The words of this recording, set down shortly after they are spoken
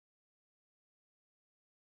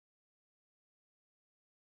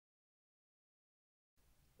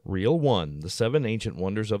Reel 1, The Seven Ancient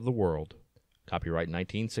Wonders of the World. Copyright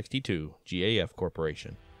 1962, GAF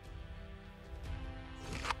Corporation.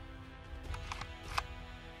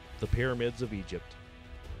 The Pyramids of Egypt.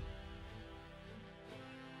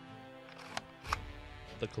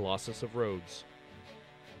 The Colossus of Rhodes.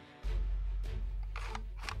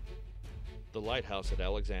 The Lighthouse at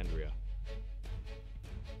Alexandria.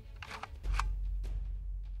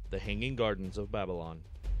 The Hanging Gardens of Babylon.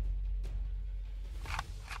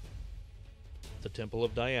 The Temple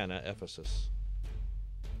of Diana, Ephesus.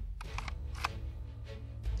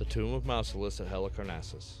 The Tomb of Mausolus at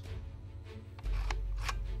Halicarnassus.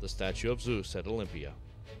 The Statue of Zeus at Olympia.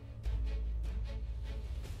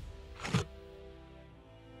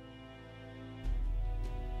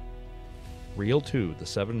 Reel 2, The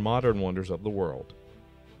Seven Modern Wonders of the World.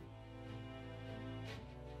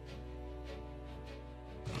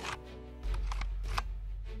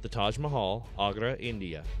 The Taj Mahal, Agra,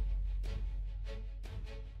 India.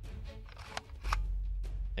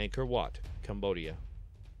 Angkor Wat, Cambodia.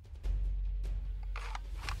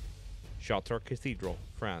 Chartres Cathedral,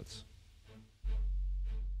 France.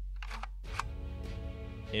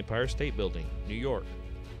 Empire State Building, New York.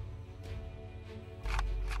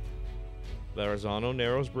 Verrazano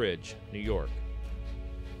Narrows Bridge, New York.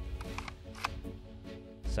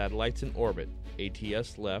 Satellites in orbit,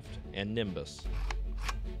 ATS left and Nimbus.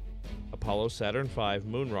 Apollo Saturn V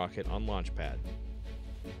moon rocket on launch pad.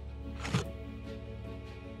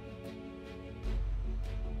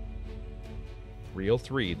 Reel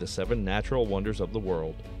 3, The Seven Natural Wonders of the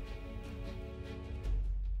World.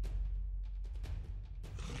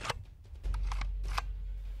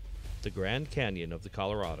 The Grand Canyon of the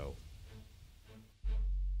Colorado.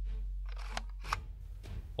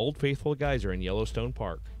 Old Faithful Geyser in Yellowstone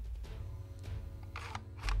Park.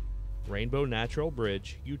 Rainbow Natural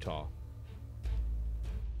Bridge, Utah.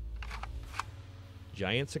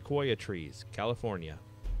 Giant sequoia trees, California.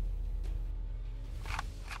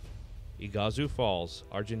 Iguazu Falls,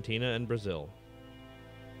 Argentina and Brazil.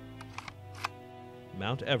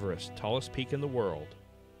 Mount Everest, tallest peak in the world.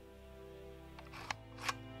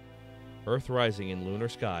 Earth rising in lunar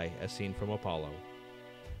sky as seen from Apollo.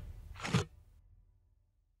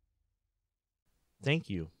 Thank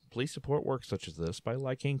you. Please support work such as this by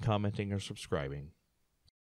liking, commenting, or subscribing.